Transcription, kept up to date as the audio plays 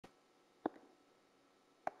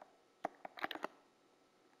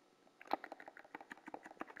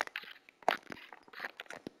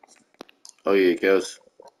Oh yeah, Kels.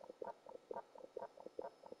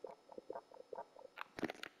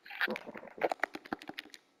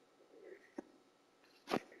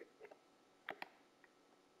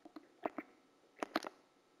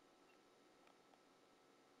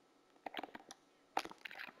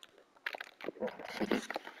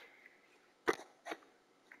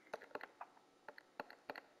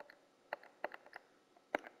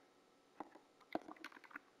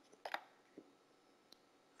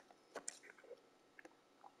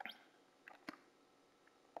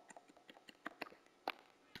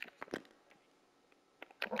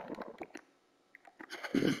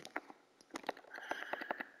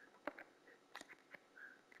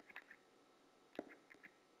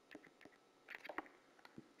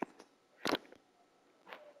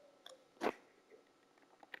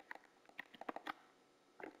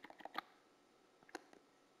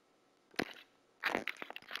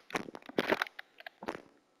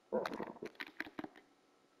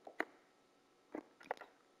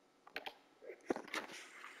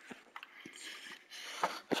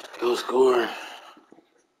 Go score.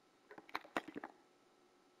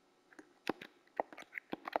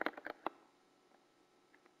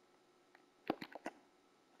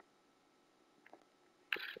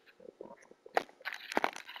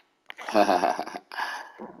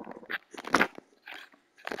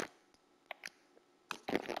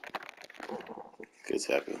 Good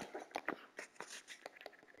tackle.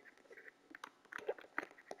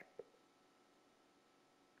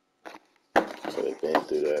 So they been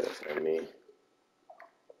through that. I mean.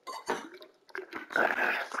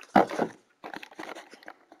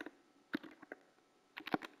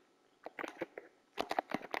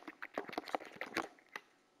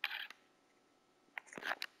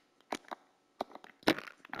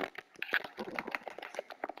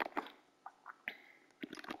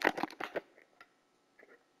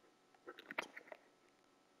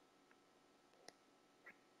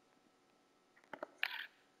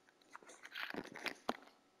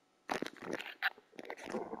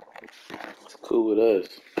 It's cool with us.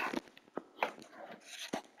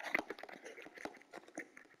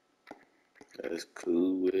 That's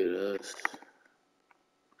cool with us.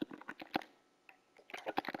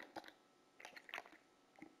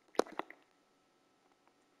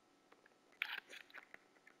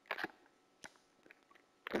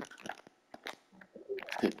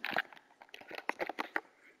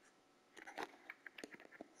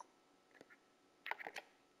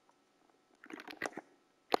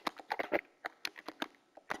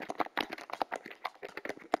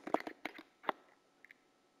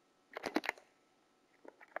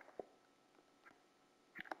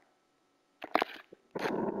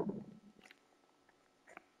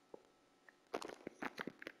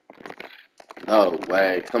 Oh,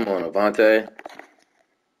 way. Come on, Avante.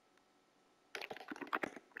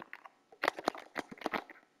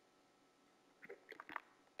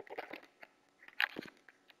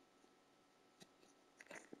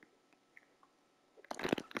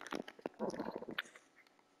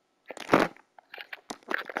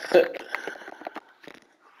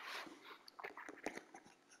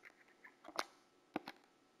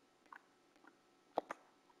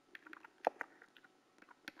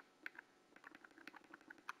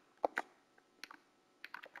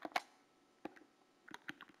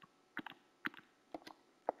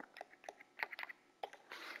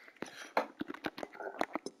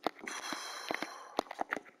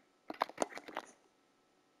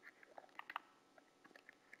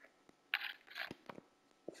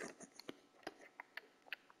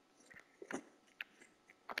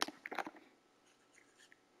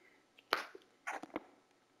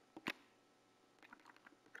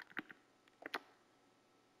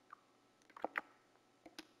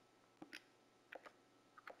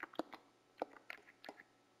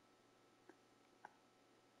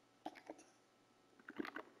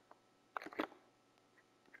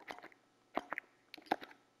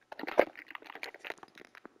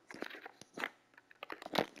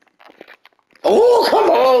 Oh, come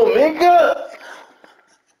on, Minka.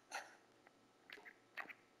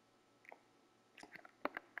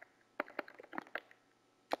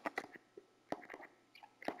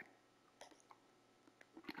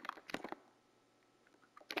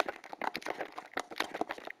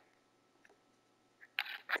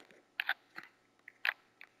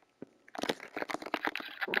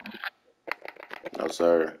 No,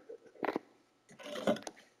 sir.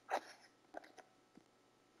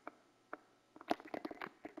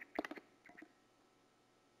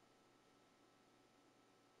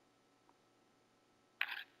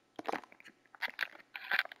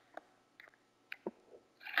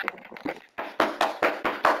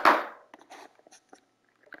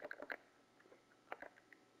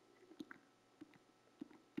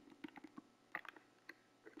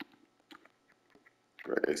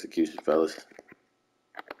 For execution, fellas.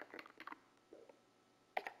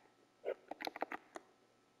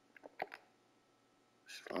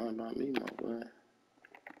 It's fine by me, my boy.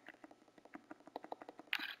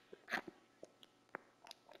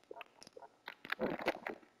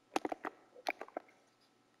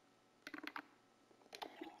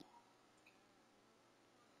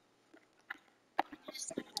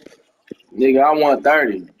 Nigga, I want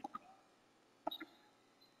 30.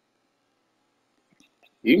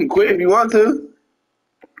 You can quit if you want to.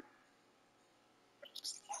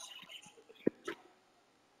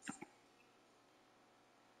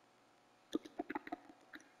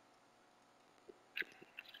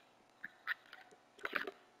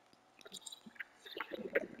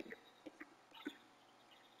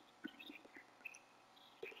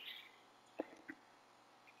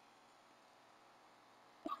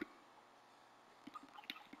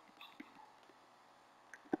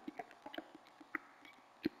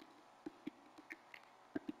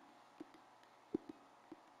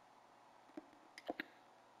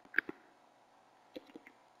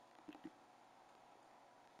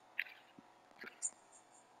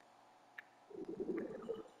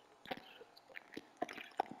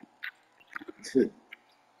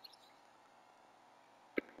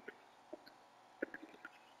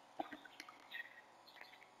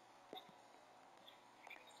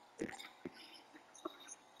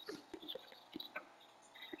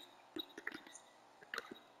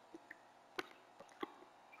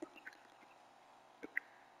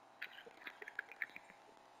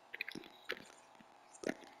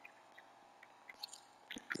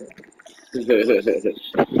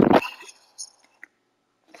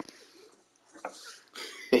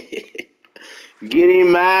 Get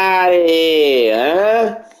him out of here,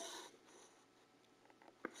 huh?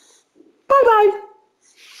 Bye bye.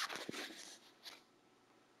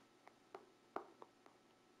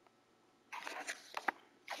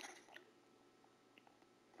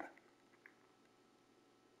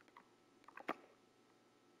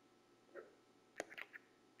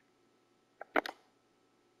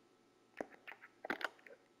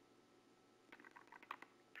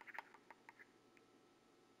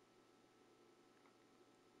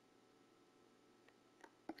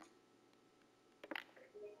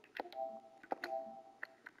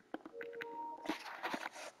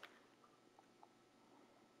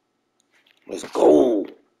 Let's go.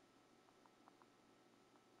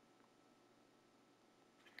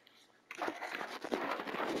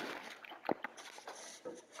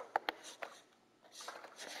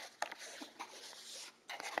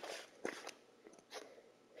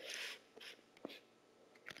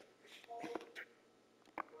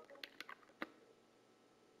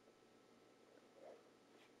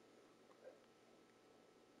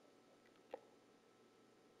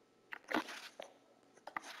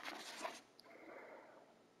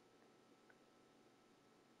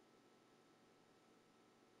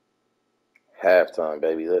 Halftime,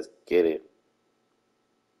 baby. Let's get it.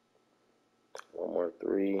 One more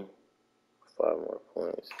three. 5 more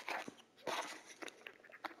points.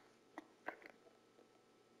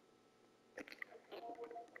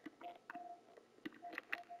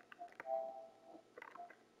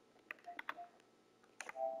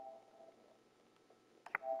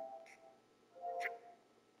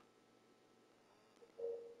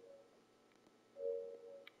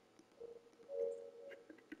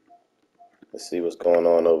 Let's see what's going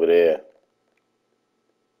on over there.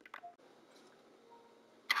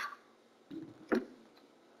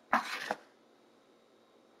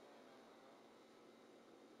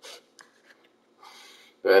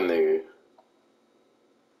 That nigga.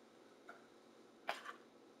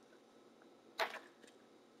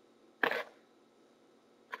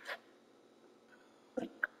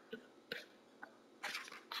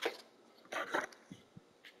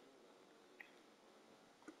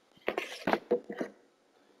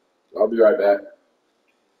 I'll be right back.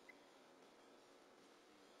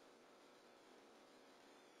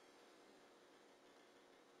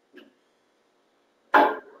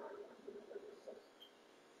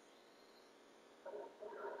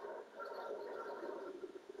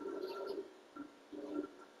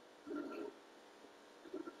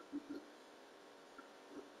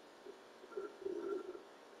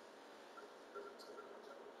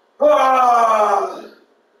 Ah!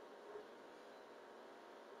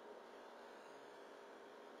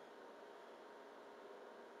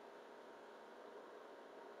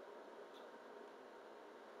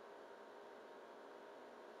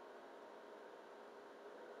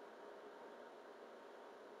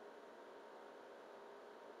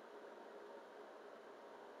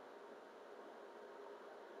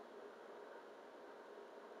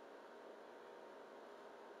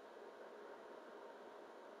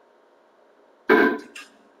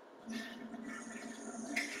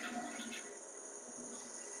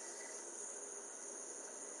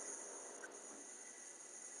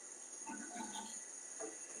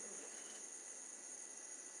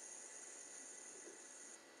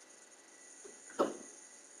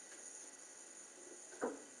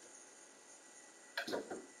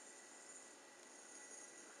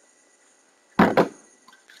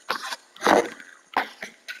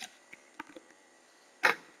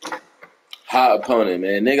 Hot opponent,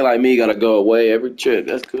 man. Nigga like me gotta go away every trip.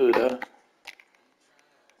 That's good, huh?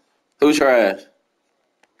 Who's trash?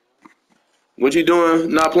 What you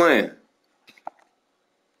doing? Not playing.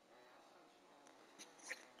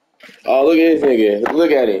 Oh, look at this nigga.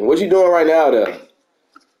 Look at him. What you doing right now, though?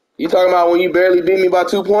 You talking about when you barely beat me by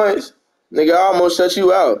 2 points? Nigga, I almost shut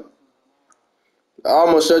you out. I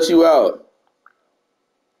almost shut you out.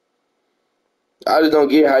 I just don't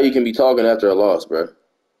get how you can be talking after a loss, bro.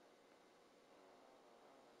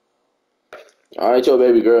 I ain't your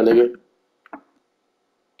baby girl, nigga.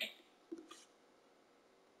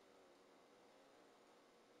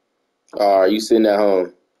 You sitting at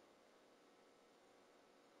home.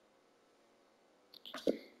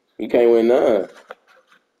 You can't win none.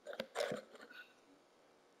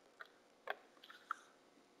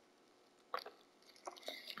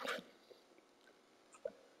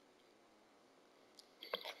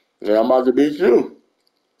 Yeah, I'm about to beat you.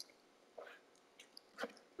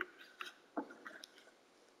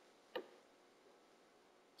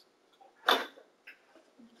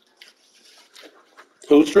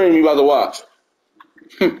 Whose stream you about to watch?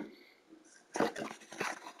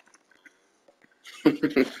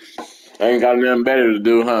 Ain't got nothing better to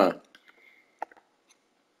do, huh?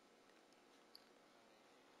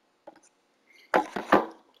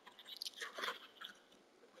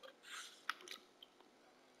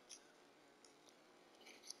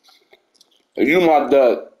 You my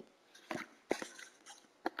duck.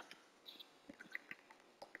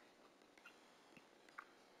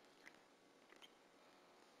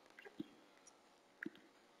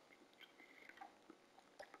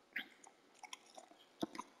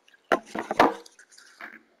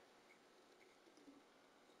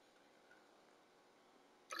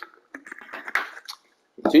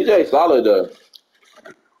 TJ solid though.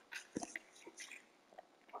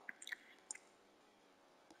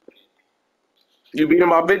 You beat him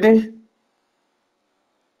by 50?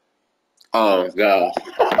 Oh god.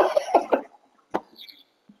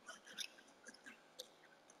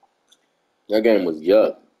 That game was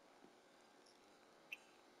yuck.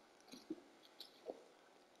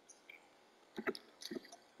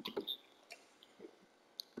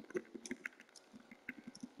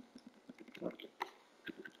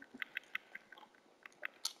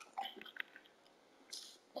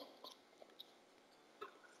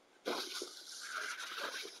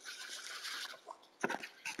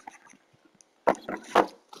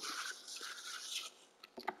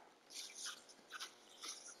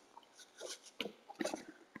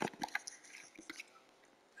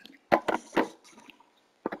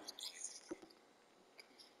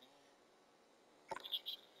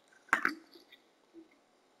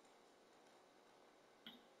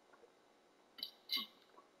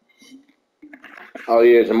 Oh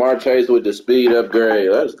yeah, Jamar Chase with the speed upgrade.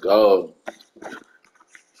 Let's go.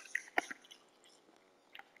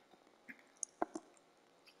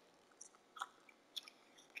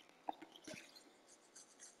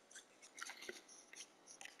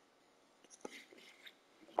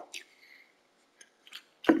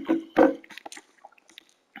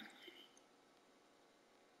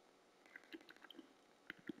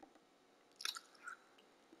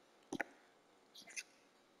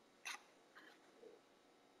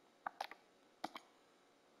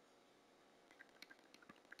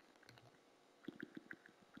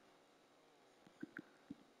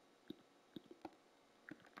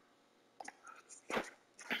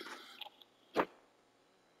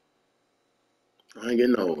 I ain't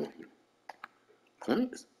getting no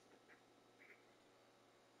points.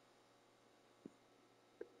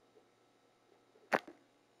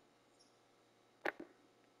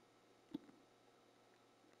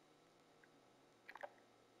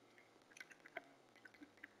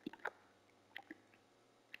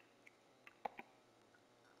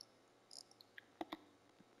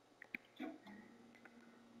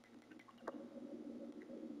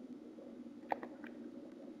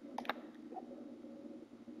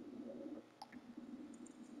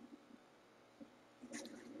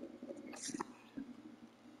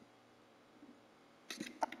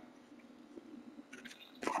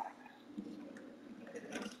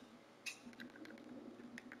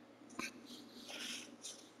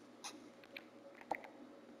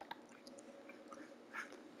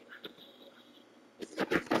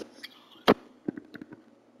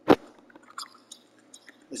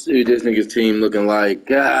 Let's see what this nigga's team looking like.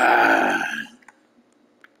 God.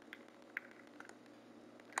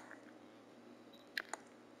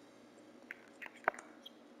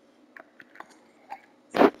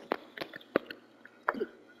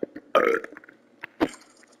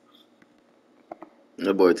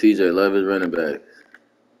 That boy TJ love his running back.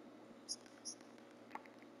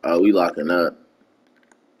 Oh, we locking up.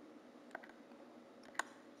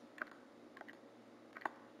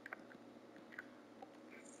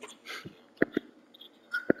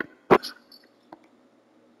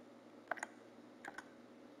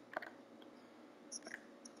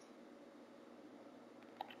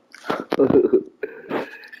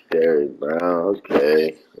 Derrick Brown,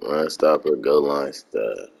 okay. Run stopper, goal line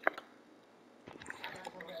stuff.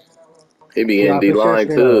 He be You in gotta D put share line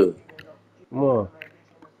screen up. too. Come on.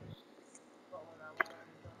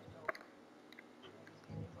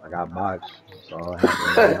 I got bots. That's all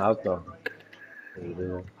happening in my house though.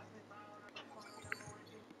 Yeah.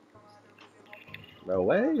 Bro,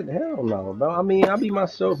 wait, hell no, bro. I mean, I be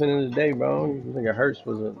myself in the day, bro. You think it hurts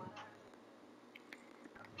was a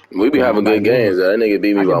We be can be having good anybody in here. games. That nigga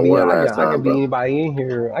beat me by one last I time, can be bro. anybody in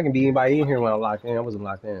here. I can be anybody in here when I'm locked in. I wasn't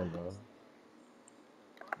locked in, bro.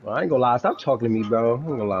 Well, I ain't gonna lie. Stop talking to me, bro. I ain't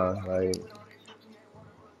gonna lie. Like,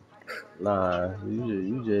 nah,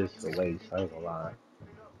 you just a waste. I ain't gonna lie.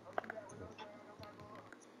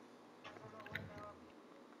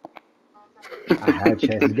 I had a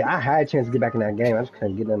chance to get back in that game. I just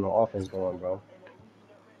couldn't get in the offense going, bro.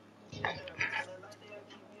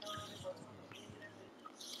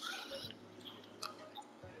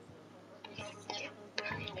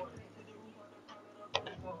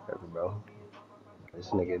 Bro. This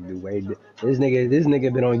nigga do way. This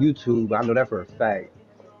nigga been on YouTube. I know that for a fact.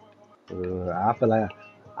 I feel like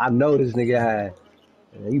I know this nigga had.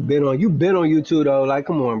 You been on YouTube though. Like,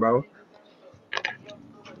 come on, bro.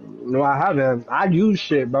 No, I haven't. I use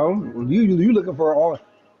shit, bro. You looking for all?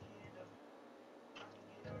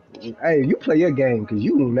 Hey, you play your game because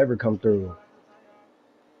you will never come through.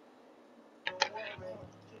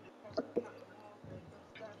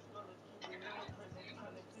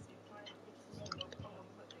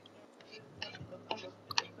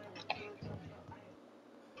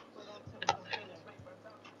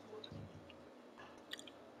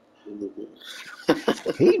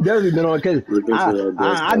 He definitely been on because Looking for that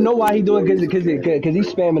best I know type why he in doing glories of because he's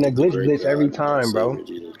heaven. spamming a The glitch great blitz every God and our time, bro. Savior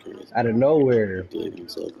Jesus Christ, Out of nowhere, who gave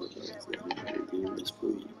himself for us that he might redeem us for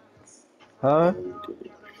you. huh?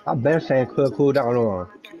 I've been saying cool down on.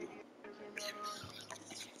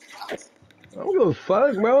 I don't give a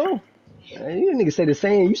fuck, bro. You niggas say the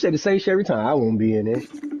same. You say the same shit every time. I won't be in it.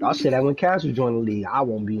 I'll say that when Cass was joining the league. I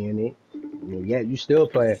won't be in it. Yeah, you still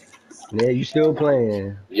play. Yeah, you still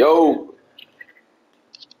playing. Yo,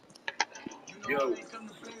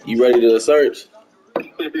 you ready to search?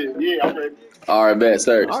 Yeah, I'm ready. All right, bet, I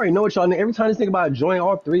search. already know what y'all. Every time this nigga about join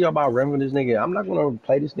all three, y'all about running with this nigga. I'm not gonna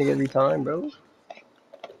play this nigga every time, bro.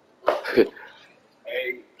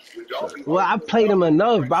 Well, I played him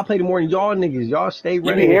enough, but I played him more than y'all niggas. Y'all stay You be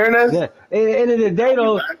running. hearing us? Yeah. End of the day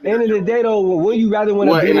though, would you rather want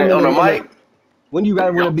to What, beat him on the in the mic? Wouldn't you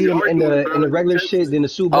rather want to beat him in the regular shit than the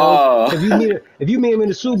Super Bowl? Oh. If you meet him in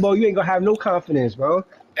the Super Bowl, you ain't gonna have no confidence, bro.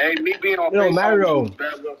 Hey, me being on It don't matter FaceTime with you though. is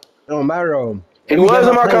bad luck. It don't matter though. He Every game was I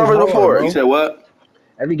in my play is conference hard, before. You bro. said what?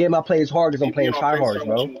 Every game I play is hard because I'm Me being playing on try hards, FaceTime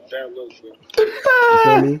with bro. you is bad luck, bro. You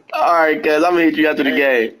feel me? All right, cuz. I'm going to hit you after the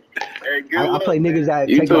game. Hey, good I play luck, man. niggas that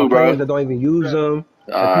You take my too, players bro. that don't even use them.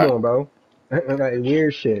 All Like, come right. on, bro. Like,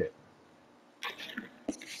 weird shit.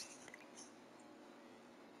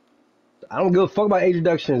 I don't give a fuck about age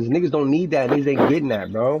reductions. Niggas don't need that. Niggas ain't getting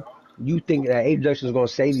that, bro. You think that age reduction is gonna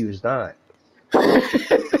save you? It's not.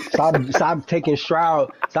 Stop taking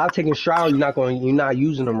Shroud. Stop taking Shroud. You're not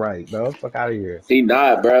using them right, bro. Fuck out of here. He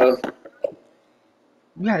died, bro.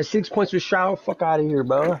 You had 6 points with Shroud. Fuck out of here,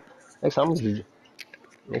 bro. Next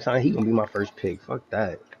time he gonna be my first pick. Fuck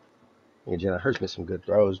that. Yeah, Jalen Hurts missed some good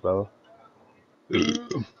throws, bro. You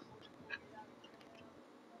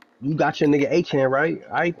got your nigga H-Hand, right?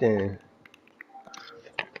 All right then.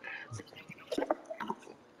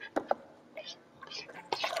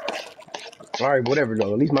 All right, whatever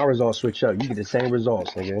though. At least my results switch up. You get the same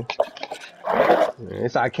results, nigga.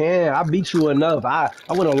 Yes, I can. I beat you enough. I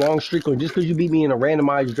went a long streak on just because you beat me in a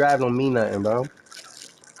randomized draft don't mean nothing, bro.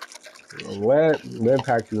 What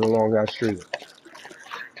impact you along that streak?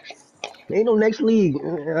 Ain't no next league.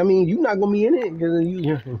 I mean, you not gonna be in it because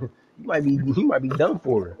you might be done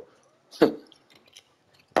for.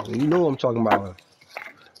 You know what I'm talking about.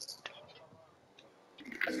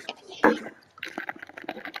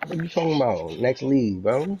 What you talking about? Next league,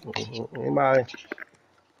 bro. Anybody?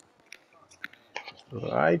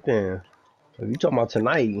 All right then. If you talking about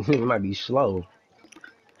tonight, it might be slow.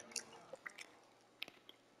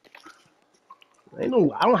 Ain't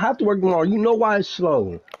no. I don't have to work tomorrow. You know why it's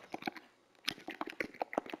slow.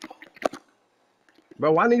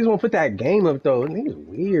 Bro, why niggas won't put that game up though? Niggas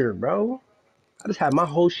weird, bro. I just have my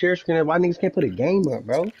whole share screen up. Why niggas can't put a game up,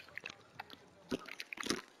 bro?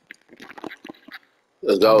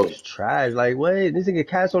 Let's Y'all go. niggas trash. Like, what? This nigga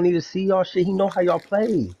Cass don't need to see y'all shit. He know how y'all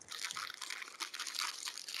play.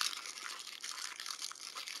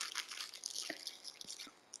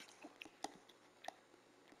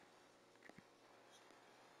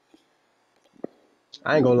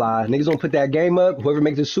 I ain't gonna lie. Niggas don't put that game up. Whoever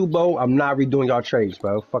makes the Super Bowl, I'm not redoing y'all trades,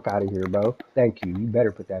 bro. Fuck out of here, bro. Thank you. You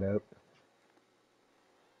better put that up.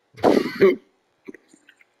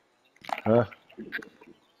 Huh?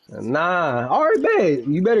 Nah. All right, bet.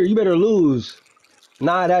 You better lose.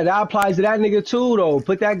 Nah, that applies to that nigga too, though.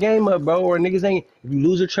 Put that game up, bro. Or niggas ain't. If you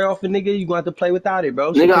lose a trail off a nigga, you gonna have to play without it,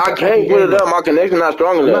 bro. So Nigga, put I that fucking can't put game it up. up. My connection not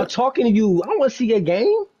strong I'm enough. not talking to you. I don't want to see your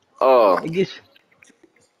game. Oh, It gets.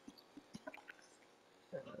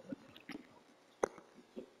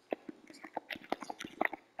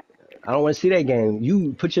 I don't want to see that game.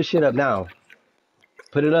 You put your shit up now.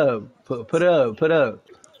 Put it up. Put it up. Put it up.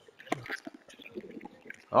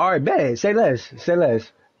 All right, bet. Say less. Say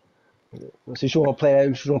less. Since you want to play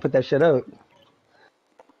that, you want to put that shit up.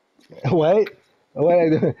 What? What?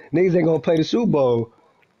 Niggas ain't gonna play the Super Bowl.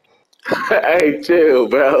 hey, chill,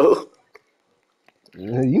 bro.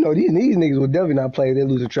 You know these niggas will definitely not play if they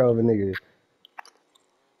lose a trail of a nigga.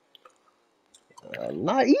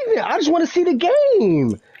 Not even. I just want to see the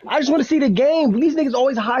game. I just want to see the game. These niggas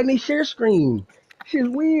always hiding their share screen. Shit's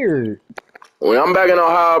weird. When I'm back in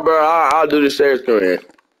Ohio, bro, I'll do the share screen.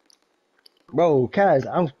 Bro, Kaz,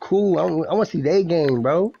 I'm cool. I want to see their game,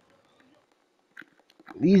 bro.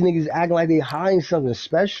 These niggas acting like they hiding something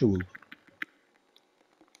special.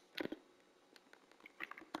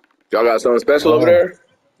 Y'all got something special over Oh, there?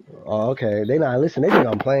 okay. They not listen. They think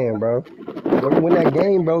I'm playing, bro. Whoever win that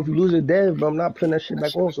game, bro. If you lose a dev, bro, I'm not putting that shit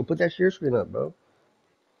back on. So put that share screen up, bro.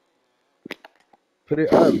 Put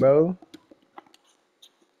it up, bro.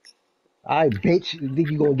 I bitch. You think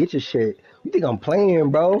you gonna get your shit? You think I'm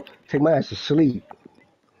playing, bro? Take my ass to sleep.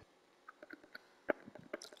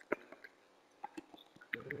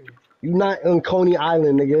 You not on Coney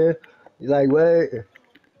Island, nigga. You like what?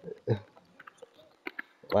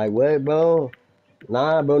 Like what, bro?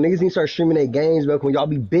 Nah, bro. Niggas need to start streaming their games, bro. When y'all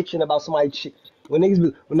be bitching about somebody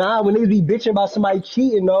when niggas be bitching about somebody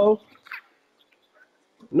cheating, though.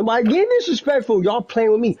 Nobody getting disrespectful. Y'all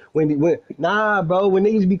playing with me. Nah, bro. When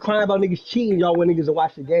niggas be crying about niggas cheating, y'all want niggas to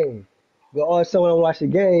watch the game. But all someone don't watch the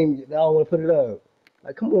game, they don't want to put it up.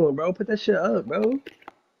 Like, come on, bro. Put that shit up, bro.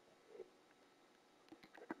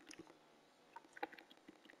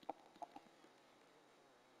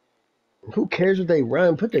 Who cares what they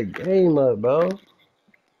run? Put the game up, bro.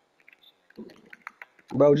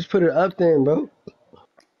 Bro, just put it up then, bro.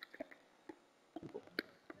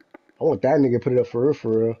 I want that nigga to put it up for real,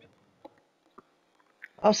 for real.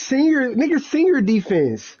 I'm senior, nigga, senior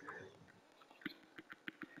defense.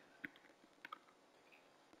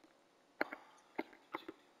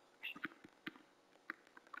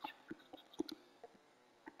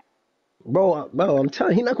 Bro, I'm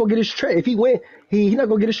telling you, he not gonna get his trade. If he win, he not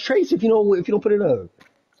gonna get his trades if you don't put it up.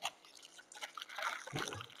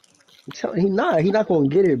 I'm telling he not gonna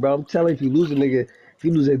get it, bro. I'm telling you, if you lose a nigga, if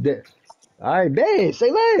you lose a debt. All right, bet,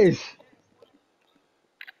 say less.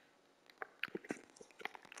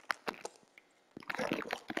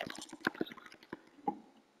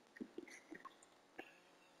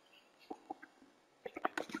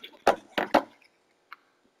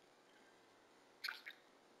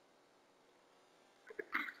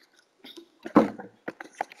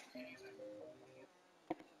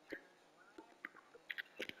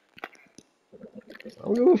 I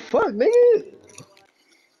don't give a fuck, nigga.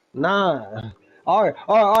 Nah. All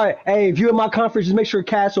right. Hey, if you in my conference, just make sure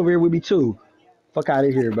Cass over here with me too. Fuck out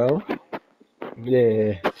of here, bro.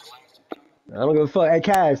 Yeah. I don't give a fuck. Hey,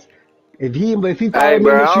 Cass, if he Hey, follow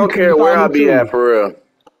me, bro, make I sure don't you care follow where I me be at too. for real.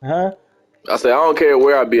 Huh? I say I don't care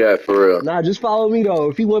where I be at for real. Nah, just follow me though.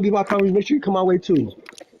 If you want to be my conference, make sure you come my way too.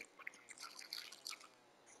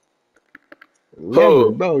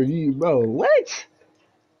 Never, Who? bro. What?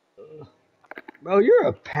 Bro, you're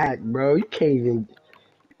a pack, bro. You can't even.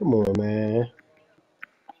 Come on, man.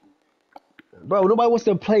 Bro, nobody wants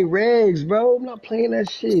to play regs, bro. I'm not playing that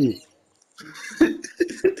shit.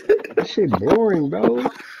 That shit boring, bro.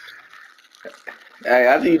 Hey,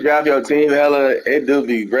 after you drop your team, hella, it do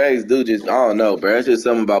be Greg's do just I don't know, bro. It's just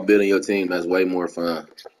something about building your team that's way more fun.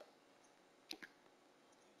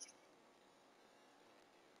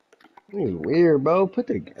 It's weird, bro. Put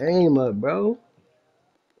the game up, bro.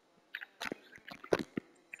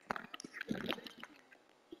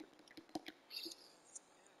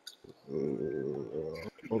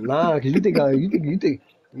 Nah, cause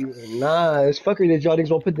nah, it's fucker that y'all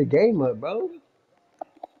niggas won't put the game up, bro.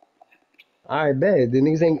 All right, bet. The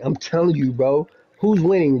niggas ain't. I'm telling you, bro. Who's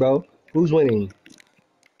winning, bro? Who's winning?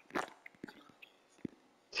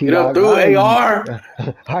 T Get up Lock. through All right, AR.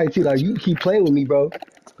 all right, T Lock. You keep playing with me, bro.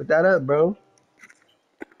 Put that up, bro.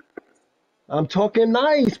 I'm talking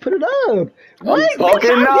nice. Put it up. I'm What, bitch?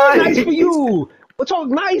 talking I did nice for nice. you. Well, talk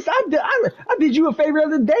nice. I did you a favor the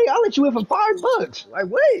other day. I let you in for $5. Like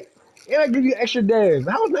what? And I give you extra dev.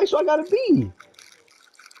 How nice do I gotta be?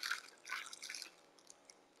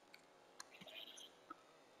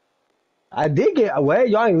 I did get what?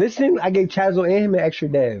 Y'all ain't listening? I gave Chazo and him an extra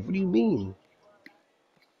dev. What do you mean?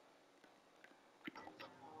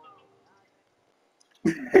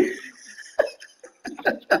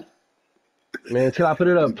 Man, till I put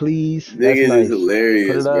it up, please. That's Niggas is nice.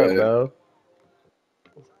 Put it hilarious, up, bro. bro.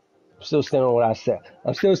 I'm still standing on what I said.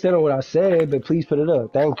 I'm still standing on what I said, but please put it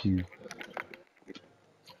up. Thank you.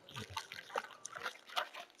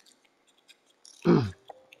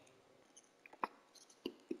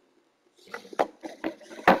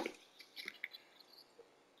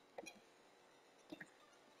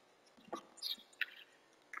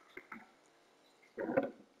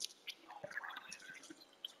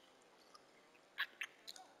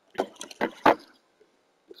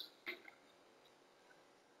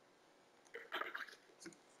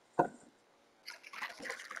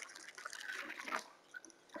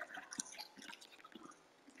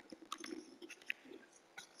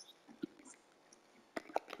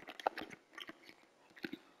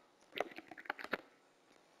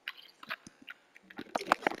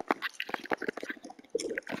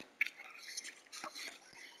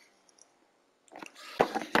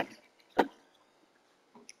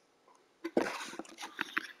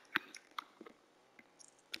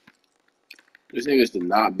 This niggas should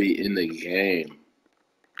not be in the game.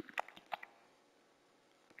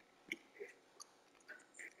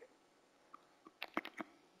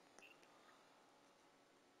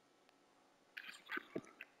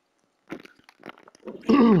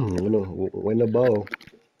 Win the bow.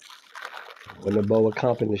 Win the bow with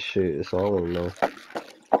comp and this shit. That's all I want to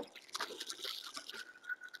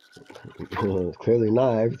know. Clearly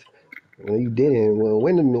not. Well, you didn't. Well,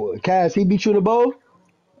 when the Cass, he beat you in the bow?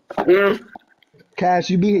 Hmm? Cass,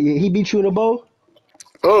 he beat you in the bow?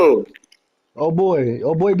 Oh, Oh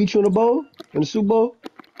boy, beat you in the bow? In the Super Bowl?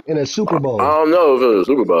 In a Super I Bowl. don't know if it was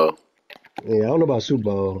Super Bowl. Yeah, I don't know about Super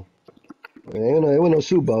Bowl. It wasn't no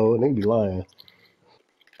Super Bowl. They be lying.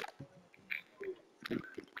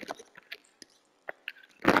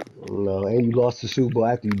 No, and you lost the Super Bowl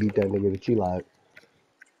after you beat that nigga to T-Lock.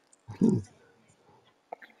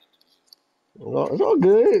 It's all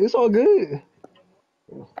good. It's all good.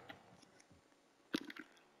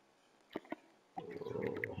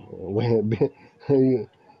 Win,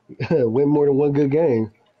 win more than one good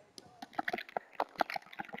game.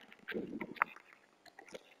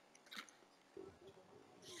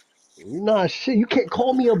 Nah, shit. You can't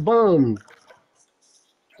call me a bum.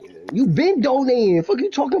 You been donating. Fuck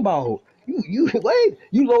you talking about? You what?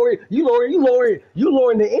 You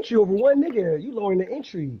lowering the entry over one nigga. You lowering the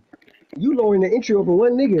entry. You lowering the entry over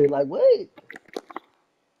one nigga. Like what?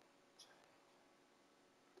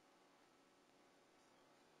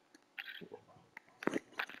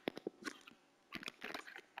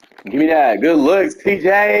 Give me that. Good looks,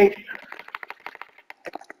 TJ.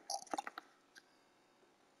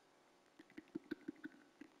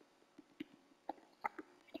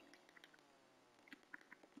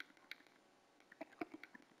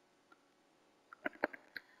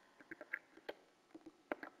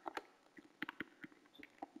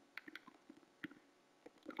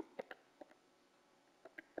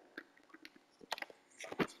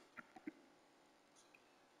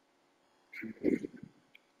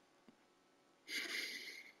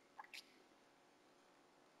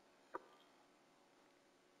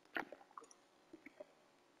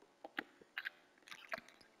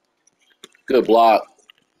 Good block.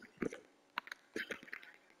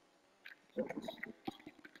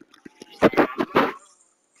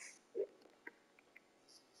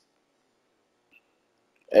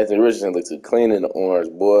 Anthony Richardson looks clean in the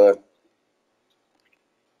orange, boy.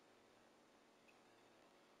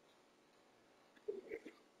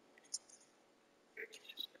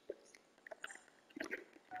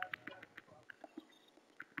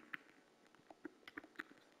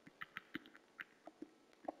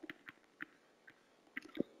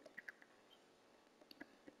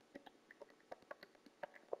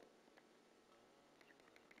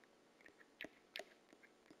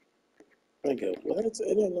 Nigga, what? It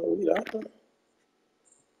didn't know we out.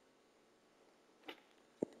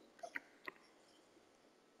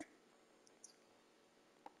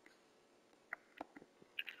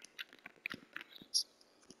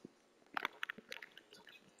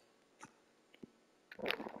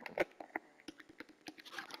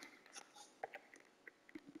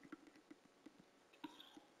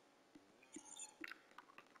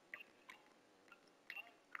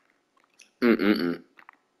 Mm-mm-mm.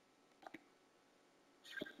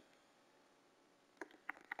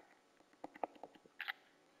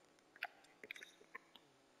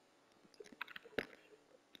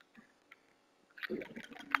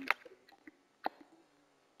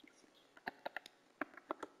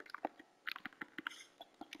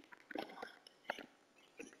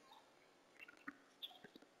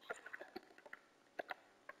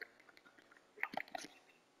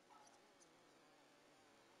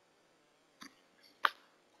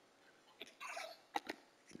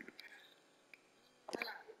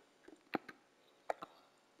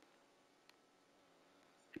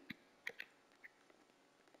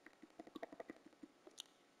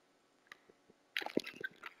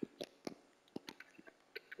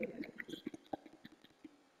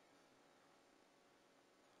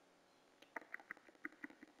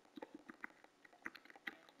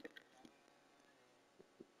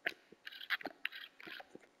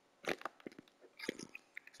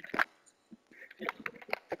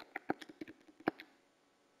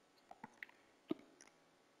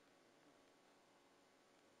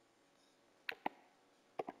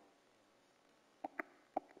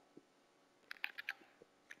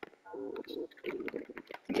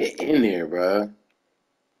 Get in there, bro.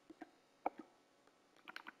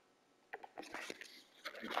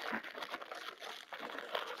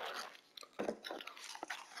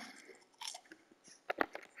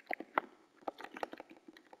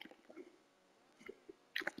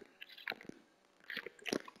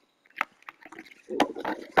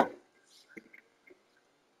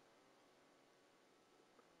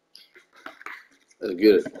 Let's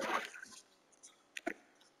get it.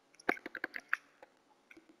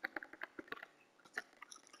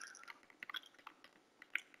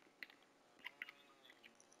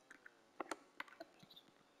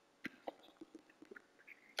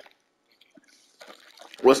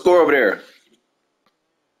 What score over there?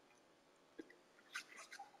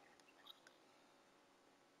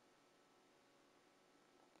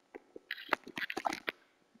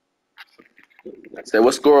 Say,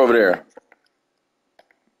 what score over there?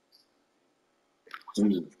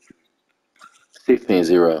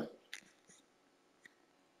 16-0.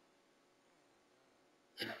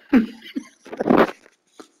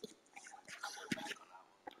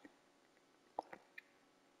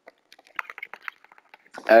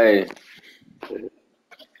 Hey,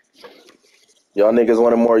 y'all niggas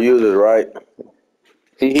wanted more users, right?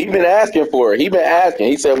 He been asking for it. He been asking.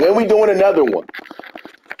 He said, when we doing another one?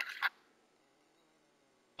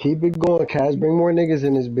 Keep it going, Cash. Bring more niggas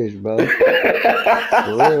in this bitch, bro.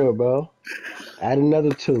 For real, bro. Add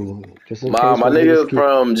another two, just in my case my them niggas nigga keep.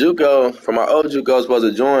 from JUCO, from my old JUCO, supposed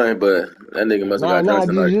to join, but that nigga must have Nah, got drunk nah,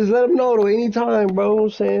 tonight. just let them know though. Anytime, bro.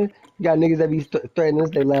 I'm saying you got niggas that be threatening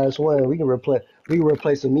this. They last one. We can replace. We can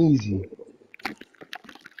replace them easy.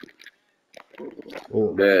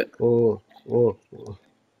 Oh, That oh, oh,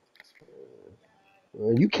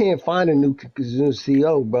 you can't find a new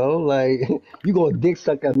CO, bro. Like you gonna dick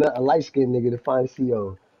suck a light skinned nigga to find a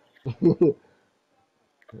CO.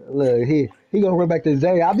 Look, he gonna run back to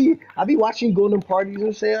Zay. I be watching you go to them parties. You know what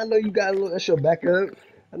I'm saying, I know you got a little. That's your backup.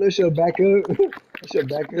 I know it's your backup. That's your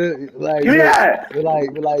backup. Like, give me that.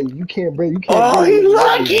 but like, you can't bring Oh, them he niggas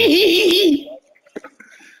with you. lucky.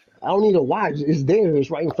 I don't need to watch. It's there.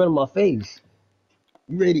 It's right in front of my face.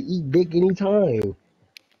 You ready to eat dick anytime?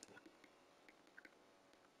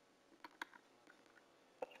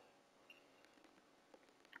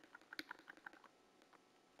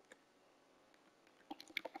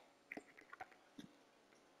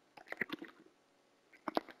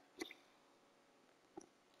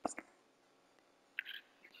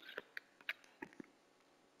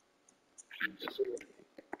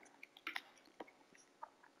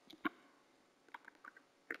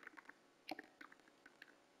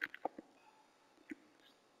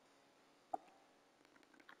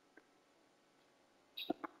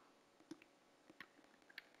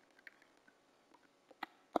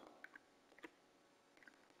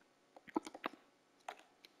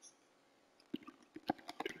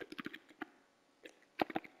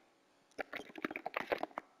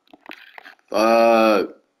 Fuck.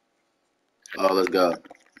 Oh, let's go.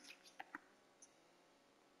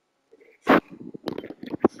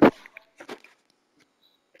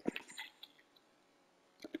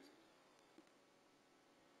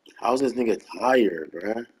 How's this nigga tired,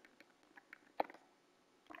 bruh?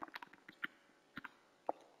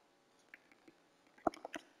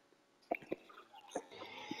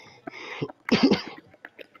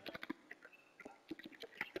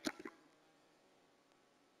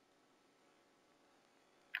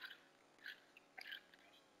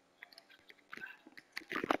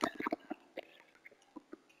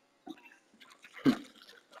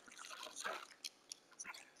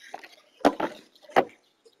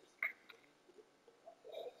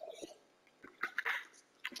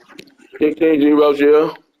 16-0,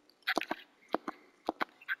 Jill.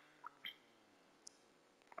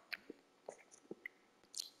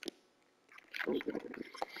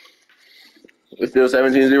 It's still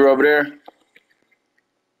 17-0 over there.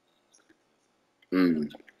 Hmm.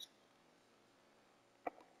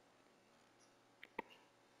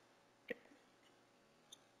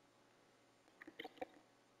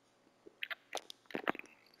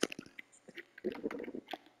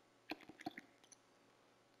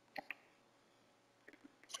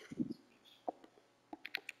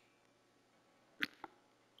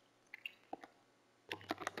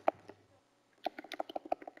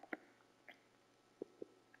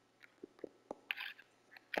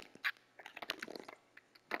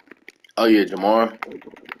 Oh yeah, Jamar.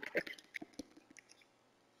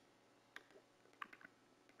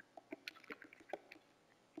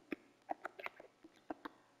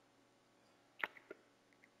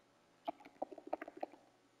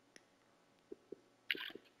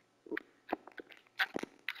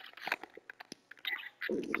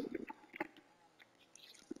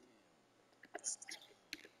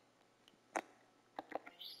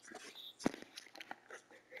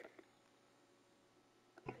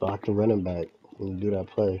 Block the running back and do that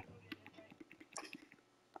play.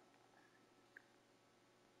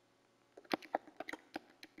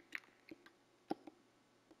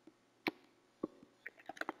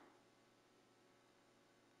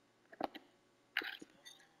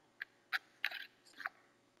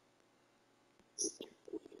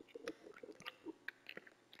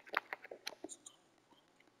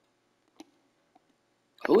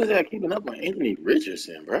 Who is that keeping up on Anthony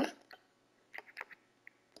Richardson, bro?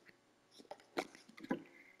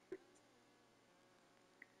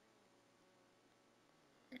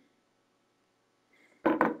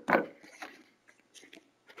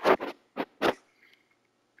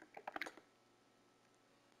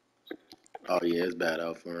 Oh yeah, it's bad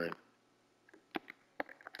out for him.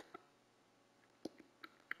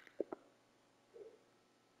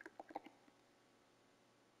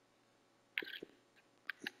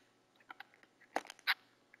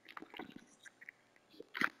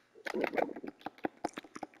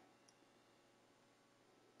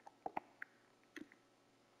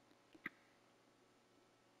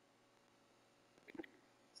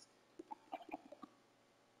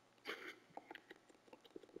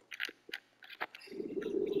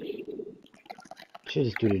 Should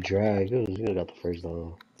just do the drag. It was got the first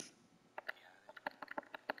down.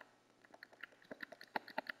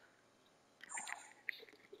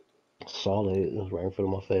 Solid. It was right in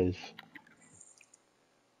front of my face.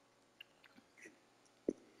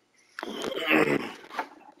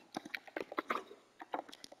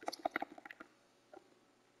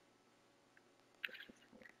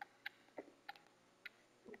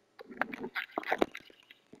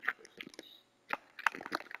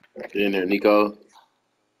 Get in there, Nico.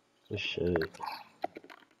 This shit.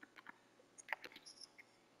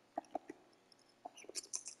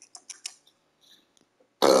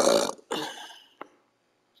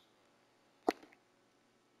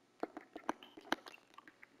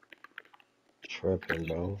 Tripping,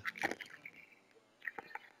 bro.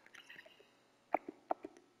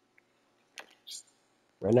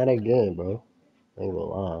 Run that again, bro. I ain't gonna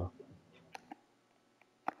lie.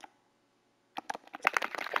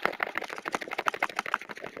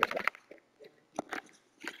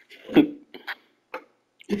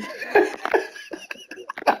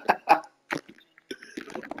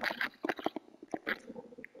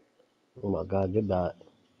 Oh my god, get that.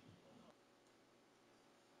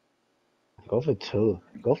 Go for two.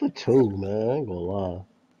 Go for two, man. I ain't gonna lie.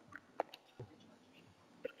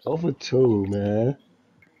 Go for two, man.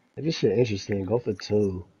 Make this shit interesting. Go for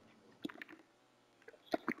two.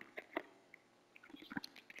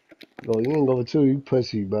 Go, you ain't go for two, you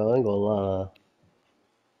pussy, bro. I ain't gonna lie.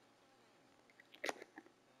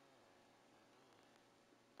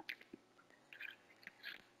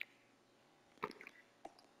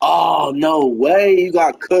 Oh no way! You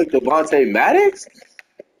got cooked, Devontae Maddox.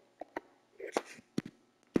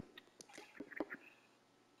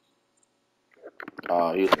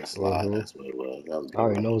 Oh, he was gonna slide. Mm-hmm. That's what it was. That was I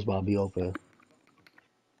already B-Rock. know it's about to be open.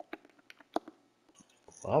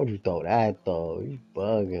 Why would you throw that, though? You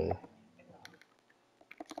bugging.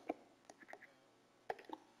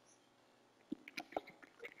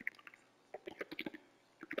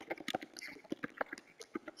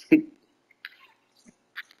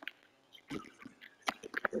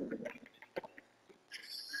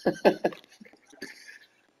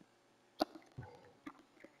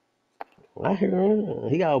 I hear him.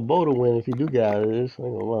 He got a bow to win if he do get out of this. I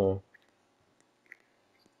ain't gonna lie.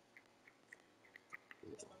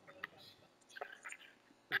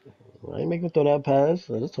 make him throw that pass.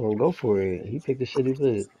 I just told him go for it. He picked the shit he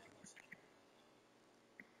picked.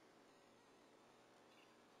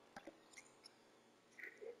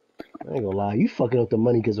 I ain't gonna lie. You fucking up the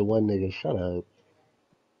money because of one nigga. Shut up.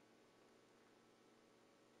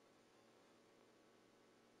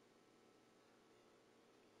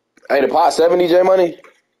 Hey, the pot 70, J Money?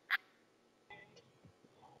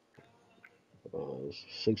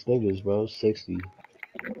 Six niggas, bro. 60.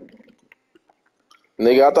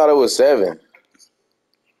 Nigga, I thought it was 7.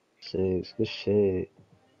 Six. Good shit.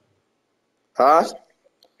 Huh?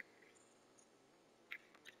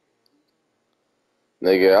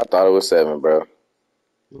 Nigga, I thought it was 7, bro.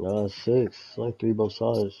 No, six. It's like three both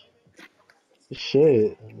sides. Good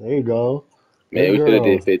shit. There you go. Man, Good we should have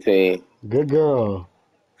did girl. 15. Good girl.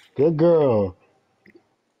 Good girl.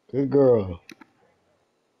 Good girl.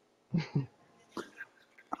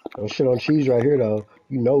 No shit on cheese right here though.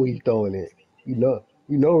 You know he's throwing it. You know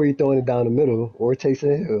where he's throwing it down the middle or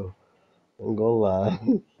Taysom Hill. I'm gonna lie.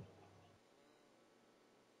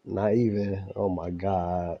 Not even. Oh my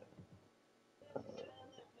god.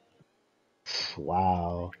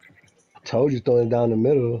 Wow. I told you throwing it down the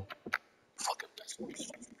middle.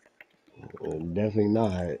 Definitely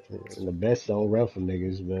not. The best don't run for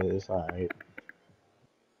niggas, but it's alright.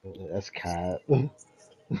 That's cap.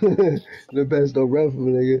 The best don't run for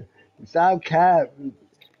nigga. Stop cap.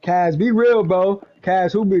 Cash, be real, bro.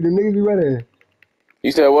 Cash, who be the niggas be running?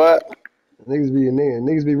 You said what? Niggas be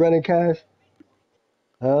niggas be running cash?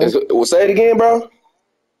 Huh? Well, say it again, bro.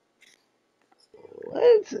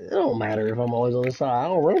 What? It don't matter if I'm always on the side. I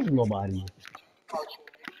don't run from nobody.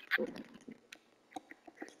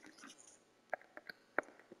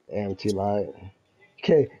 Damn, T Light.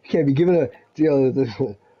 Can't be giving a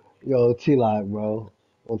yo T Light, bro.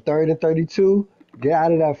 On 3rd and 32, get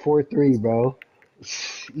out of that 4-3, bro.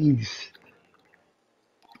 Jeez.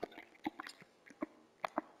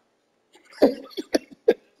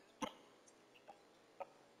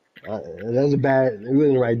 That was a bad. It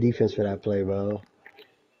wasn't the right defense for that play, bro.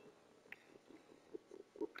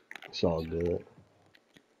 It's all good.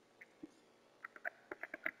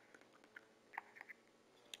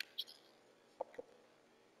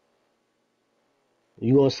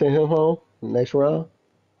 You gonna send him home next round?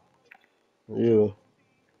 You.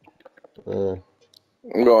 Uh,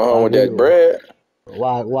 I'm going home why? with What that you? bread.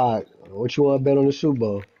 Why? Why? What you want to bet on the Super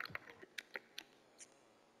Bowl?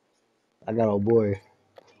 I got old boy.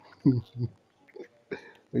 What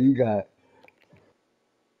you got?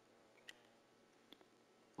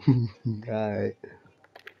 All right.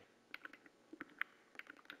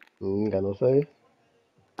 You ain't got no faith.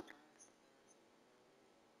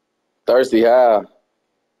 Thirsty how?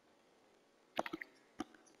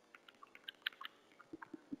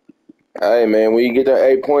 Hey, man, when you get that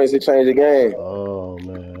 8 points, it changed the game. Oh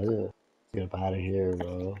man, get up out of here,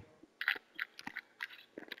 bro.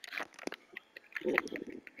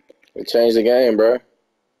 It changed the game, bro.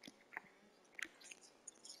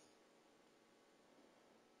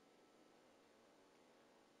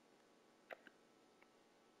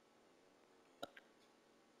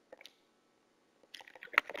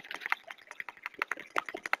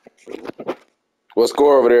 What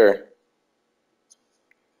score over there?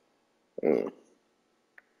 Mm.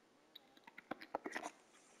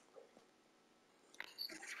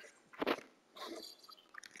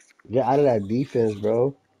 Get out of that defense,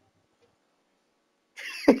 bro.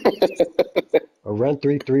 A run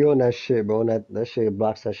 3-3 on that shit, bro. And that shit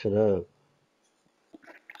blocks that shit up.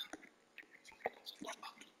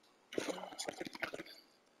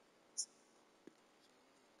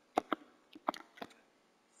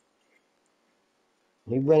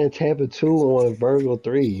 He running Tampa 2 on Virgo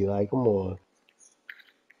 3. Like, come on.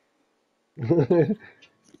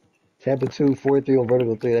 Tampa 2, 4-3 on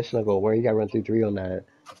Vertical 3. That shit not gonna work. You gotta run 3-3 on that.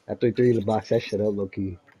 That 3-3 to box that shit up, low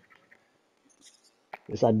key.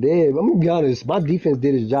 Yes, I did. I'm gonna be honest. My defense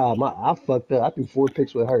did its job. I fucked up. I threw 4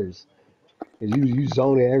 picks with hers. Cause you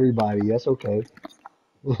zoning everybody. That's okay.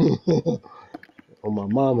 On my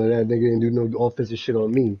mama, that nigga didn't do no offensive shit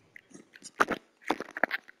on me.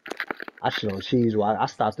 I shit on cheese. Well, I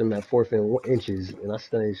stopped him at 4th and 1 inches, and I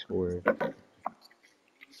still scored.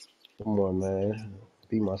 Come on, man.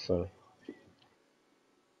 Beat myself.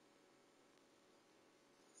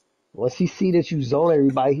 Once he see that you zone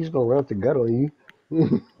everybody, he's gonna run up the gut on you.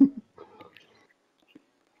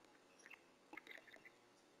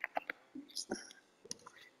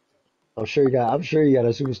 I'm sure you got a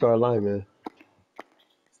superstar lineman.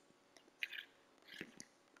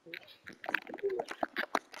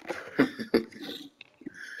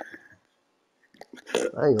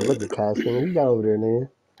 I ain't gonna look at Cash King. Who you got over there, man?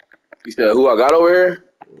 You said who I got over here?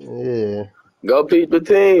 Yeah. Go peep the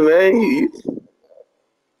team, man.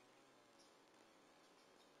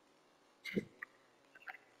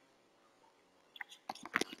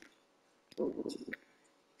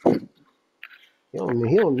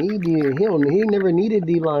 He never needed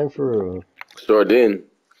D line for real. Sure didn't.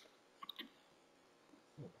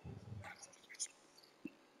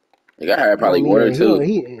 I think I had He don't probably need one or that. two.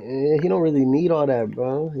 He don't really need all that,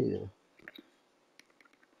 bro. Yeah.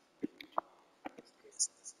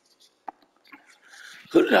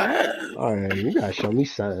 Who did I have? All right, you gotta show me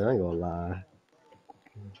something. I ain't gonna lie.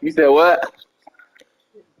 You said what?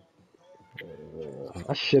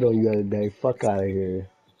 I shit on you the other day. Fuck out of here.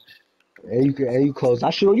 And you close. I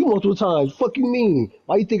shit on you multiple times. Fuck you mean?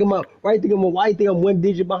 Why you think I'm one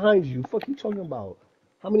digit behind you? Fuck you talking about?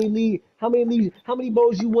 How many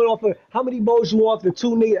bowls you won off of? How many bowls you won off the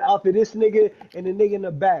two nigga off of this nigga and the nigga in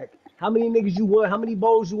the back? How many niggas you won? How many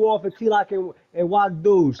bowls you won off of T-Lock and Wag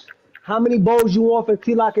Deuce? How many bowls you won off of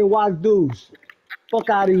T-Lock and Wag Deuce? Fuck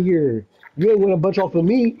out of here. You ain't win a bunch off of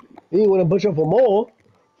me. You ain't win a bunch off of more.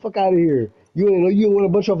 Fuck out of here. You ain't win a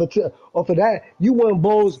bunch off of that. You won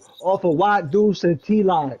bowls off of White Deuce and T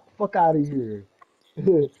Lock. Fuck out of here.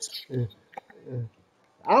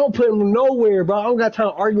 I don't put him nowhere, bro. I don't got time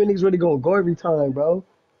to argue with niggas where they gonna go every time, bro.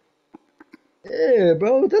 Yeah,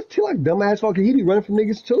 bro. That's T Lock dumbass fucking. He be running from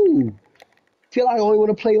niggas too. T Lock only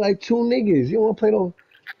wanna play like two niggas. You don't wanna play no.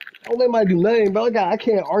 I don't let anybody do nothing, bro. I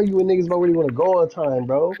can't argue with niggas about where they wanna go all the time,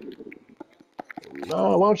 bro.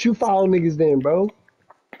 Nah, why don't you follow niggas then, bro?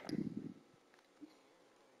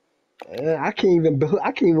 I can't even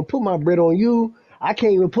put my bread on you. I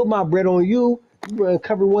can't even put my bread on you. You run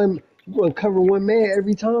cover one man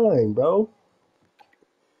every time, bro.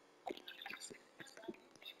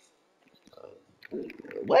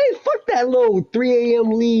 Wait, fuck that little 3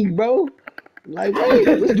 a.m. league, bro. Like, wait,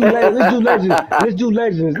 let's do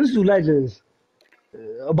legends.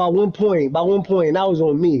 About 1 point, and that was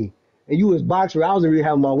on me. And you was boxer. I was already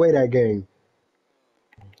having my way that game.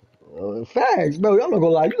 Facts, bro. I'm not gonna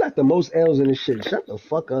lie. You got the most L's in this shit. Shut the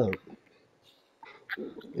fuck up.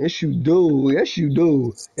 Yes, you do. Yes, you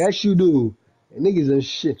do. Yes, you do. And niggas and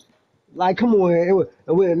shit. Like, come on.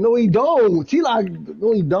 No, he don't. T-Lock,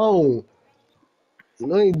 no, he don't.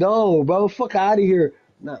 No, he don't, bro. Fuck out of here.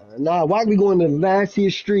 Nah, why we going to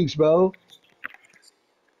nastiest streaks, bro?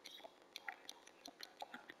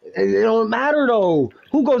 It don't matter, though.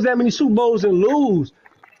 Who goes that many Super Bowls and lose?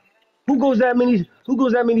 Who goes that many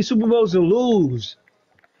Super Bowls and lose?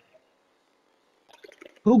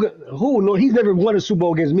 Who? No, he's never won a Super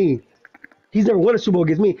Bowl against me. He's never won a Super Bowl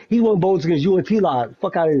against me. He won bowls against you and T-Lock.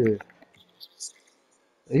 Fuck out of here.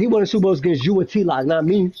 He won a Super Bowl against you and T-Lock, not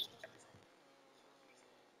me.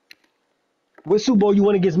 What Super Bowl you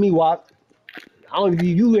won against me, Wop? I don't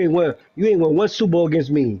you ain't won one Super Bowl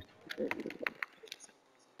against me.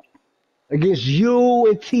 Against you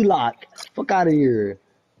and T Lock. Fuck out of here.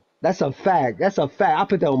 That's a fact. That's a fact. I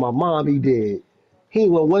put that on my mom, he did. He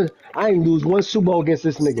ain't won one I ain't lose one Super Bowl against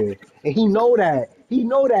this nigga. And he know that. He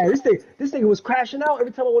know that. This nigga was crashing out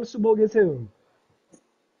every time I won a Super Bowl against him.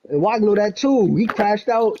 And Wack know that too. He crashed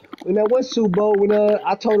out in that one Super Bowl when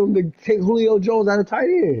I told him to take Julio Jones out of tight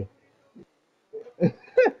end.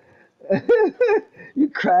 You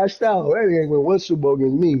crashed out. That ain't win one Super Bowl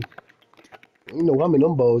against me. You know, I'm in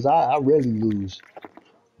them bowls. I rarely lose.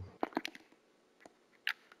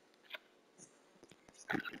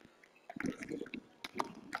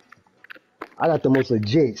 I got the most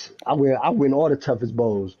legits. I win all the toughest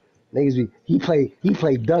bowls. Niggas be he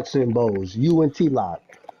played Ducks in bowls. You and T Lock.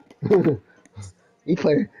 He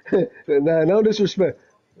played nah, no disrespect.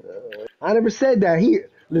 I never said that.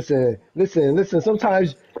 Listen.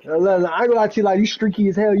 Sometimes I ain't gonna lie to you, like you streaky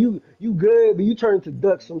as hell. You good, but you turn into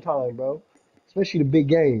Ducks sometimes, bro. Especially the big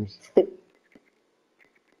games.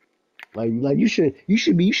 Like you shouldn't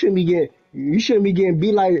be getting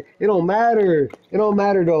beat like it don't matter. It don't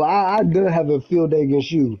matter though. I done have a field day against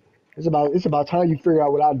you. It's about time you figure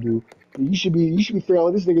out what I do. You should be figuring out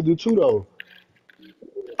what this nigga do too though.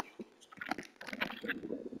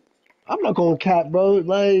 I'm not gonna cap, bro.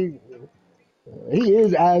 Like he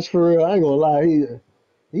is ass for real. I ain't gonna lie.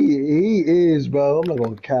 He is, bro. I'm not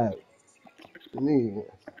gonna cap.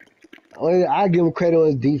 I give him credit on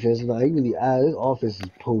his defense. Like he really ass. His offense is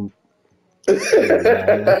poop. I ain't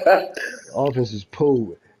gonna lie. Offense is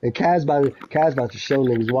poop. And Kaz about to show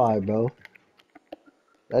niggas why, bro.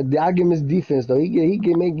 I give him his defense though. He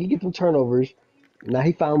get them turnovers. Now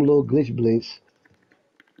he found a little glitch blitz.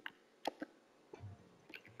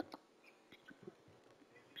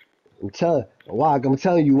 I'm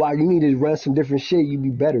telling you why you need to run some different shit. You be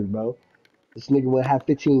better, bro. This nigga will have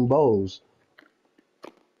 15 bowls.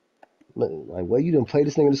 Like, what, you didn't play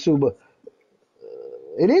this nigga in the Super Bowl?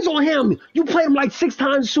 It is on him. You played him like 6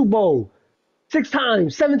 times Super Bowl. 6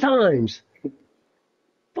 times, 7 times.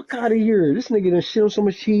 Fuck out of here. This nigga done shit on so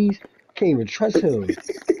much cheese. Can't even trust him.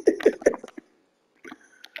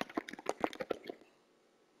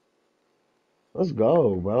 Let's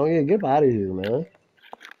go, bro. Yeah, get out of here, man.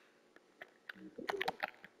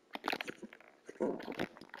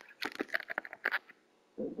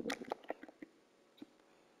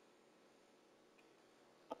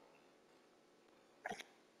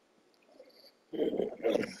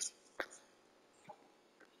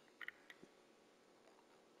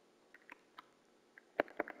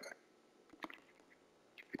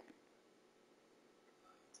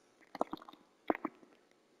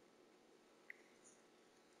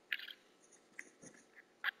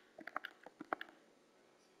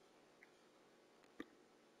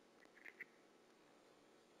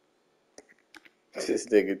 This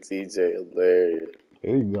nigga TJ hilarious.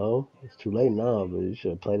 Here you go. It's too late now, but you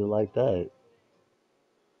should have played it like that.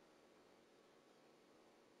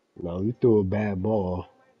 No, you threw a bad ball.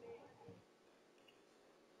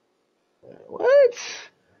 What?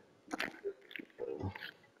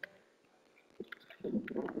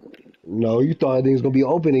 No, you thought things gonna be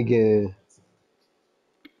open again.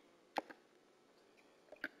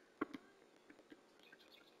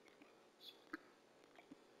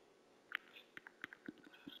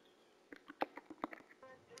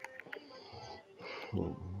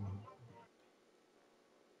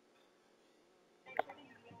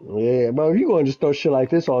 Yeah, bro, if you gonna just throw shit like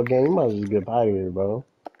this all game, you might as well just get up out of here, bro.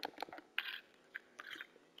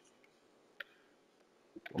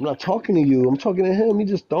 I'm not talking to you. I'm talking to him. He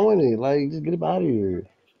just throwing it. Like, just get up out of here.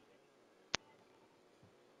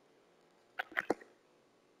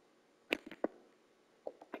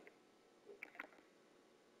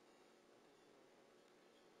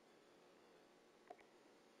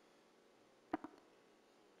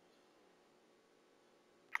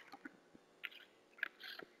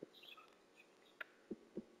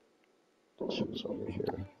 Shit was over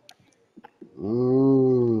here.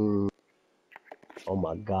 Mm. Oh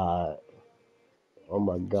my god. Oh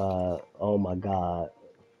my god. Oh my god.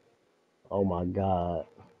 Oh my god.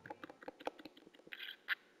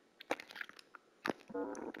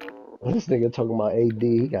 This nigga talking about AD.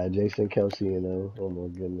 He got Jason Kelsey in him. Oh my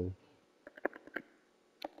goodness.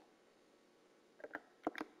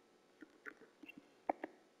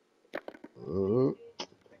 Mm.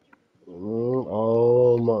 Mm.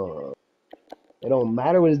 Oh my. It don't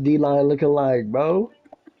matter what his D line looking like, bro.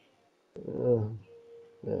 Uh,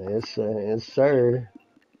 yes, sir. Yes, sir.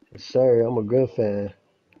 Yes, sir. I'm a good fan.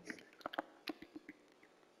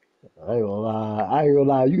 I ain't gonna lie. I ain't gonna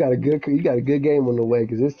lie. You got a good game on the way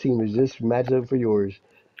because this team is just match up for yours.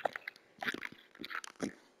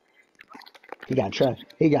 He got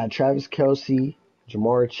Travis Kelsey,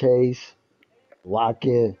 Jamar Chase,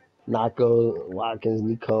 Watkins, Watkins,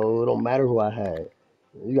 Nico. It don't matter who I had.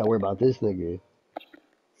 You gotta worry about this nigga.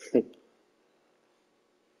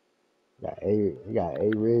 He got A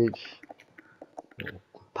Rich.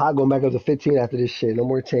 Pot going back up to 15 after this shit. No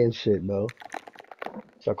more 10 shit, bro.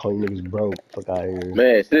 Start calling you niggas broke. Fuck out of here.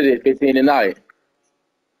 Man, should have 15 tonight.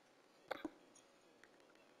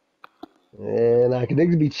 Yeah, nah, cause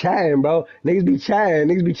niggas be chatting, bro. Niggas be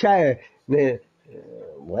chatting. Man,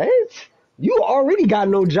 what? You already got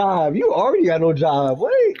no job. You already got no job.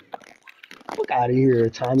 Wait, fuck out of here,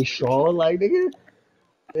 Tommy Shaw. Like, nigga,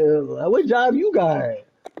 what job you got?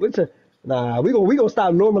 What's a, nah, we gonna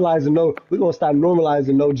stop normalizing no. We gonna stop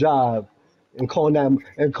normalizing no job, and calling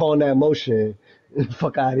that motion.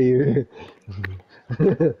 Fuck out of here.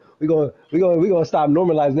 We gonna stop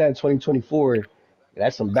normalizing that in 2024.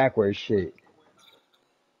 That's some backward shit.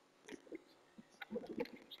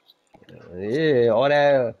 Yeah, all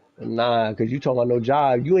that. Nah, cause you talking about no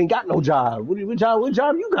job. You ain't got no job. What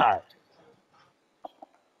job you got?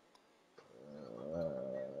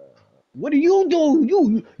 What do you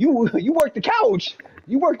do? You work the couch.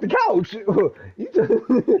 You work the couch.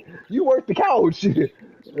 You work the couch.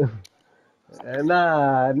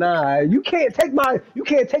 Nah. You can't take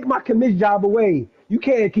my commission job away. You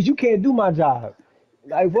can't, cause you can't do my job.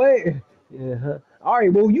 Like what? Yeah. Huh. All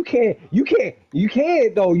right. Well, you can't. You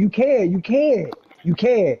can't though. You can. You can. You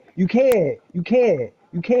can. You can. You can.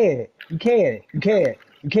 You can. You can. You can.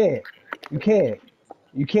 You can. You can.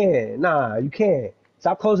 You can. Nah. You can't.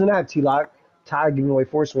 Stop closing that, T-Lock. Tired of giving away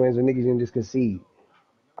force wins and niggas didn't just concede.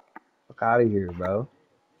 Fuck out of here, bro.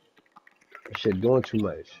 That shit doing too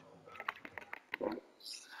much.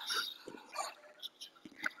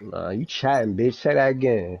 Nah, you chatting, bitch. Say that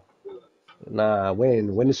again. Nah, win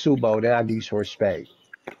the Super Bowl, then I'll give you some respect.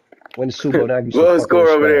 Win the Super Bowl, now give you some What fucking score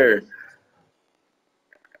over respect. there?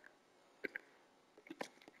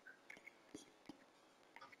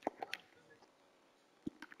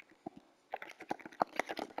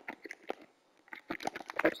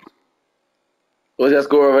 What's that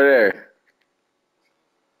score over there?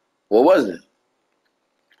 What was it?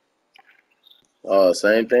 Oh,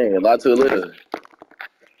 same thing. A lot to a little.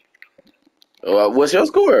 What's your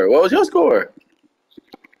score? What was your score?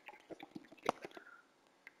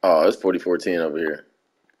 Oh, it's 40-14 over here.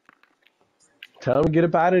 Tell him to get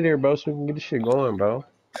up out of there, bro, so we can get this shit going, bro.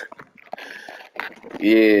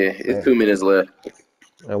 Yeah, it's 2 minutes left.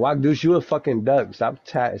 And why Deuce, you a fucking duck. Stop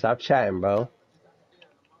chatting, bro.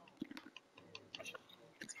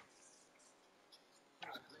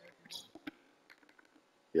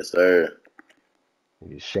 Yes, sir.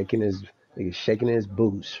 He's shaking his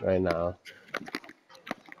boots right now.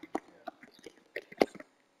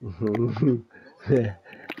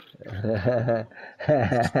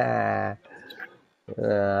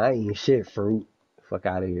 I ain't shit, fruit. Fuck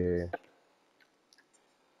out of here.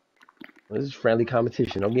 This is friendly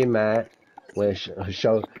competition. Don't get mad. When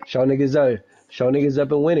show niggas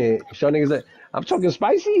up and win it. Show niggas up. I'm talking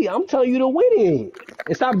spicy. I'm telling you to win it.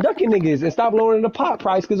 And stop ducking niggas and stop lowering the pot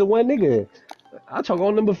price because of one nigga. I talk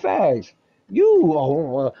on number facts. We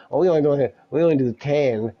only do 10. We only do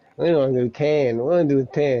 10. We only do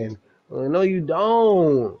 10. No, you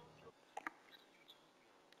don't.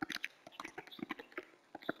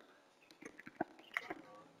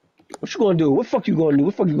 What you gonna do? What fuck you gonna do?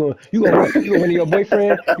 What fuck you gonna you gonna run to your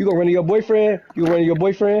boyfriend? You gonna run to your boyfriend? You gonna run to your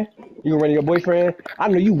boyfriend? You gonna run to your boyfriend? I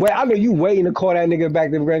know you waiting to call that nigga back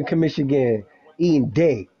to Grand Commission again. Eating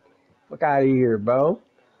dick. Fuck out of here, bro.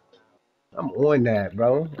 I'm on that,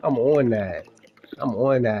 bro. I'm on that. I'm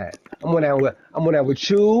on that. I'm on that with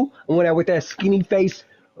you. I'm on that with that skinny face,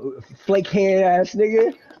 flake hand ass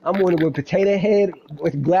nigga. I'm on it with potato head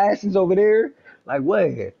with glasses over there. Like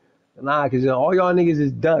what? Nah, cause all y'all niggas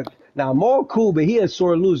is ducks. Now more cool, but he a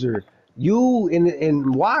sore loser. You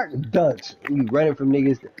and Watt ducks. You running from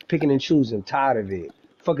niggas, picking and choosing. Tired of it.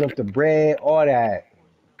 Fucking up the bread, all that.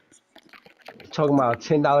 Talking about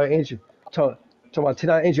 $10 entry. Talking about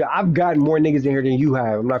 $10 entry. I've gotten more niggas in here than you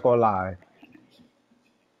have. I'm not gonna lie.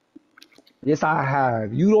 Yes, I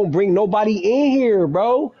have. You don't bring nobody in here,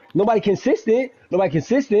 bro. Nobody consistent. Nobody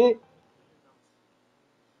consistent.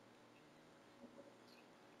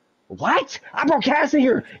 What? I brought Cass in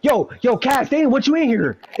here. Yo, Cass, they didn't want you in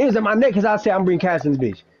here. It was in my neck because I said I'm bringing Cass in this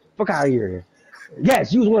bitch. Fuck out of here.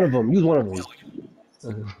 Yes, use one of them. Use one of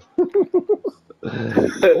them.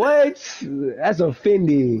 What? That's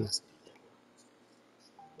offending.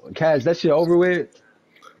 Cass, that shit over with.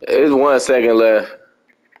 It's 1 second left.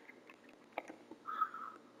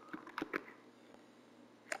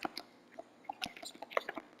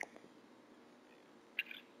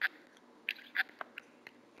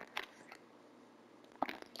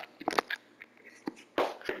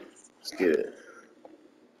 Let's get it.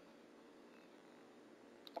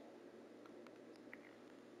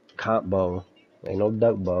 Comp bow. Ain't no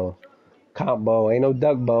duck bow. Comp bow. Ain't no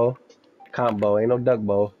duck bow. Comp bow. Ain't no duck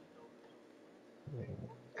bow.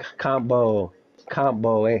 Combo,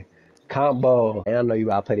 combo, combo. And I know you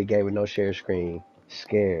about to play the game with no share screen.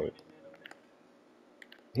 Scared.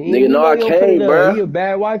 He ain't Nigga, even no, know I you don't put it can't, up. He bruh. a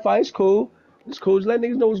bad Wi-Fi. It's cool. It's cool. Just let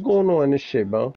niggas know what's going on in this shit, bro.